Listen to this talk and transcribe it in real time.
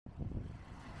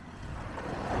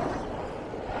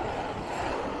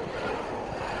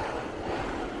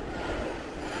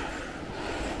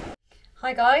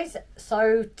Hi guys,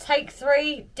 so take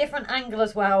 3, different angle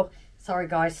as well. Sorry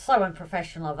guys, so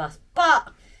unprofessional of us,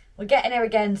 but we're getting here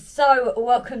again. So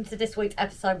welcome to this week's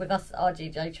episode with us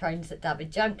RGJ trains at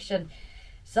David Junction.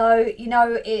 So you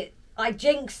know, I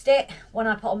jinxed it when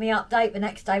I put on the update. The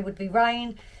next day would be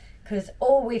rain, because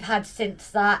all we've had since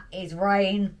that is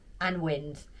rain and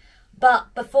wind.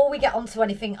 But before we get on to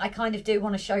anything, I kind of do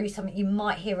want to show you something you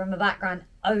might hear in the background,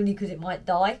 only because it might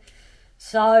die.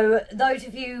 So those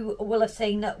of you will have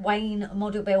seen that Wayne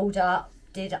Model Builder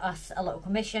did us a little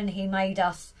commission. He made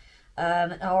us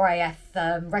an RAF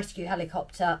rescue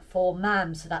helicopter for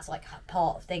MAM. So that's like a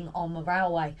part of thing on the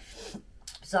railway.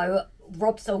 So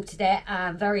Rob sorted it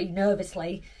and very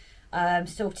nervously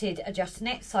sorted adjusting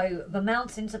it. So the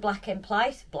mountings are back in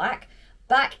place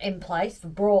for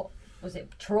brought, was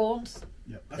it Trawns?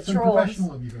 Yeah, that's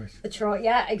unprofessional of you guys.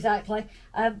 Yeah, exactly.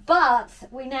 But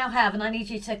we now have, and I need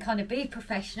you to kind of be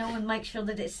professional and make sure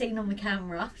that it's seen on the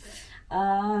camera.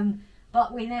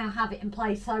 But we now have it in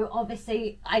place. So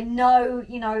obviously, I know,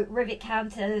 you know, rivet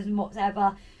counters and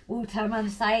whatever will turn around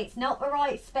and say it's not the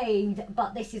right speed,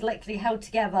 but this is literally held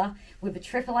together with a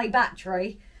AAA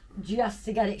battery just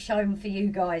to get it shown for you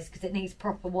guys, because it needs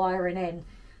proper wiring in.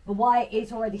 The wire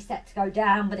is already set to go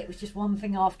down, but it was just one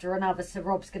thing after another, so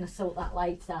Rob's going to sort that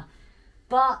later.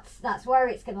 But that's where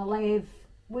it's going to live.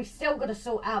 We've still got to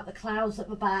sort out the clouds at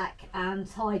the back and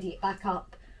tidy it back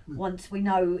up once we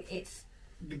know it's...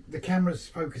 The camera's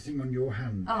focusing on your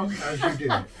hand as you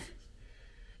do it.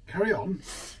 Carry on.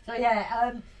 So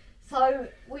yeah, so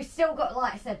we've still got,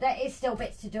 like I said, there is still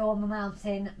bits to do on the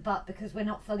mountain, but because we're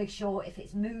not fully sure if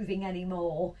it's moving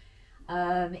anymore,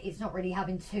 it's not really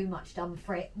having too much done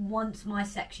for it. Once my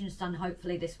section's done,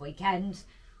 hopefully this weekend,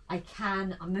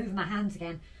 I'm moving my hands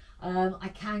again, I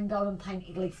can go and paint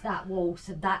at least that wall,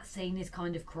 so that scene is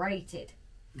kind of created.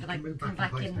 Can I come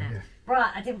back in there? Yeah.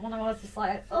 Right, I didn't want to, I was just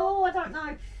like, oh, I don't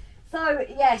know. So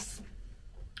yes,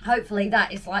 hopefully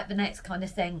that is like the next kind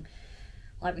of thing,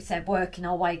 like we said, working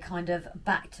our way kind of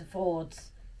back to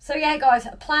Fords. So yeah guys,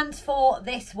 plans for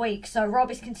this week. So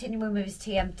Rob is continuing with his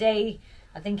TMD.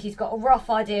 I think he's got a rough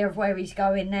idea of where he's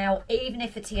going now. Even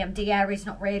if the TMD area is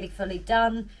not really fully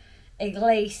done, at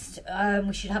least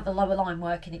we should have the lower line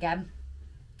working again.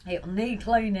 It will need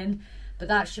cleaning, but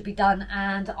that should be done.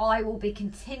 And I will be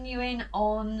continuing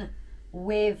on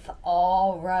with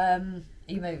our... are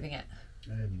you moving it?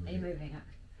 Are you moving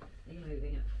it? Are you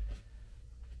moving it?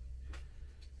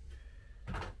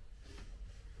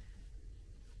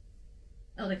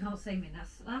 Oh, they can't see me.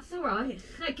 That's all right.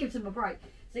 That gives them a break.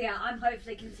 So yeah, I'm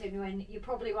hopefully continuing. You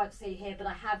probably won't see here, but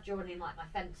I have drawn in like my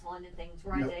fence line and things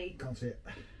ready. Nope, can't see it.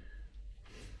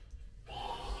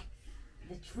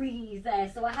 The trees there.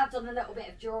 So I have done a little bit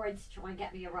of drawing to try and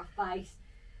get me a rough base.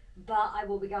 But I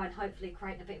will be going, hopefully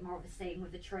creating a bit more of a scene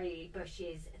with the tree,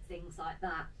 bushes, things like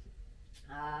that.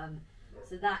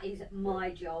 So that is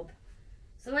my job.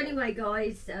 So anyway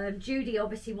guys, Judy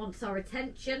obviously wants our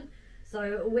attention.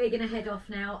 So we're going to head off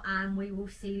now, and we will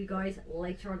see you guys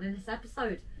later on in this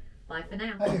episode. Bye for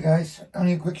now. Hey guys,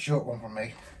 only a quick short one from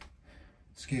me.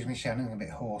 Excuse me, Shannon, I'm a bit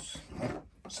hoarse.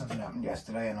 Something happened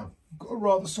yesterday and I've got a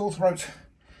rather sore throat.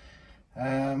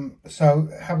 So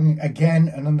having again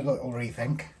another little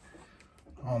rethink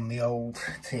on the old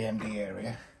TMD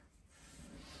area.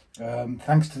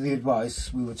 Thanks to the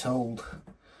advice, we were told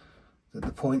that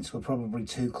the points were probably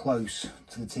too close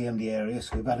to the TMD area,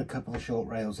 so we've had a couple of short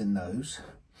rails in those.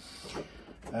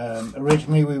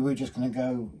 Originally we were just going to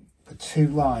go for 2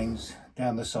 lines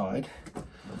down the side,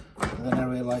 but then I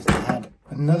realised I had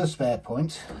another spare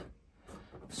point,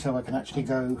 so I can actually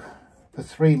go for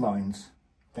 3 lines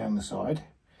down the side.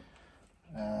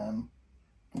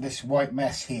 This white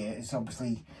mess here is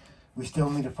obviously, we still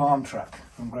need a farm track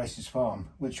from Grace's farm,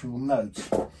 which we will note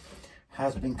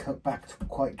has been cut back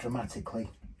quite dramatically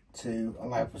to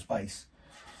allow for space.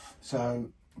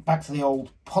 So back to the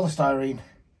old polystyrene,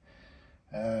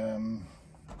 the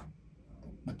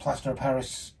plaster of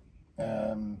Paris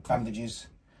bandages,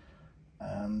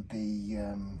 and the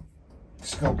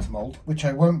sculpt mould, which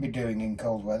I won't be doing in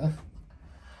cold weather.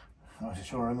 I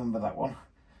sure remember that one.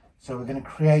 So we're going to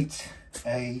create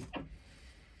a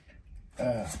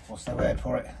what's the word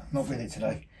for it? Not with it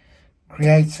today.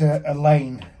 Create a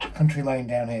lane, country lane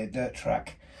down here, dirt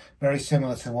track, very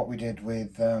similar to what we did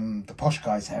with the posh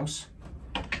guy's house.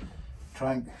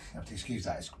 You have to excuse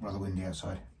that, it's rather windy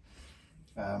outside.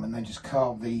 And then just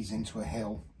carve these into a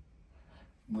hill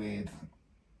with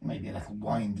maybe a little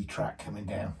windy track coming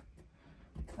down.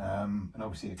 And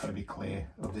obviously it's got to be clear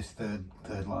of this third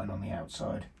line on the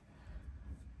outside.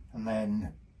 And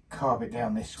then carve it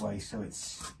down this way so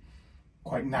it's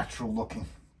quite natural looking.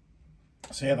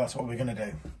 So yeah, that's what we're going to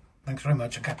do. Thanks very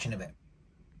much. I'll catch you in a bit.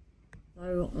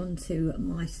 So on to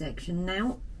my section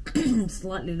now.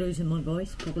 Slightly losing my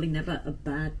voice, probably never a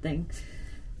bad thing.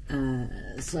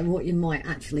 So what you might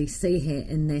actually see here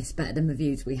in this, better than the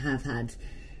views we have had,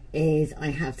 is I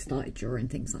have started drawing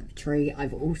things like the tree.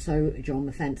 I've also drawn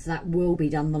the fence. That will be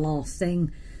done the last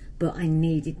thing, but I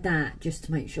needed that just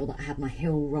to make sure that I had my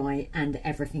hill right and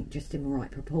everything just in the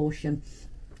right proportion.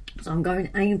 So I'm going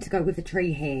aim to go with the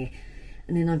tree here,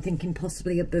 and then I'm thinking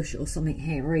possibly a bush or something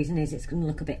here. The reason is it's going to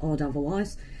look a bit odd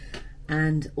otherwise,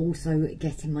 and also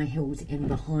getting my hills in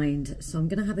behind. So I'm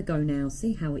going to have a go now,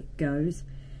 see how it goes.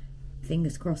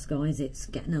 Fingers crossed, guys, it's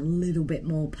getting a little bit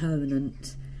more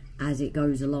permanent as it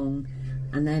goes along.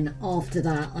 And then after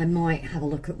that, I might have a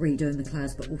look at redoing the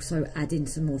clouds, but also adding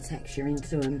some more texture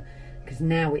into them, because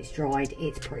now it's dried,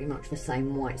 it's pretty much the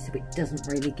same white, so it doesn't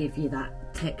really give you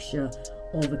that texture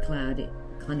of a cloud. It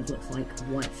kind of looks like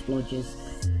white splodges.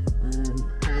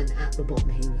 And at the bottom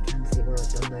here you can see where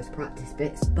I've done those practice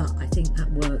bits, but I think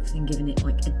that works in giving it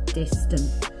like a distant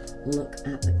look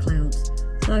at the clouds.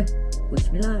 So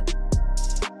wish me luck.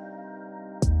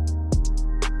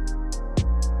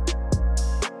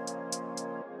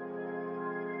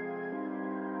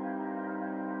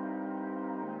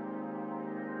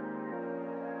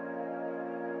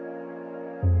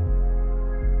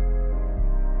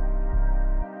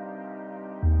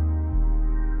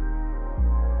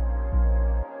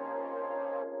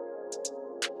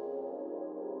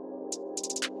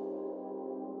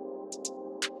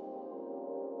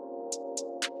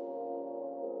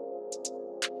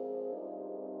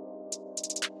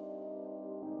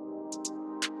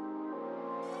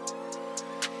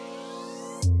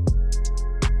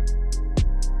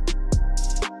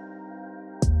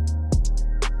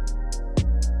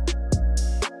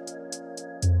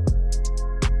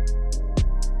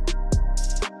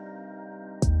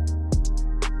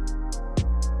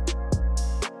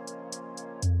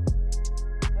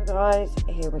 Guys,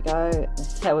 here we go.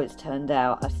 This is how it's turned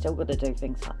out. I've still got to do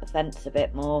things like the fence a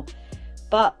bit more,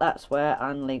 but that's where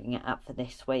I'm leaving it at for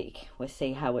this week. We'll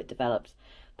see how it develops.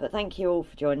 But thank you all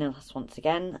for joining us once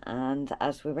again, and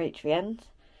as we reach the end,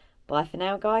 bye for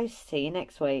now, guys. See you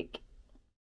next week.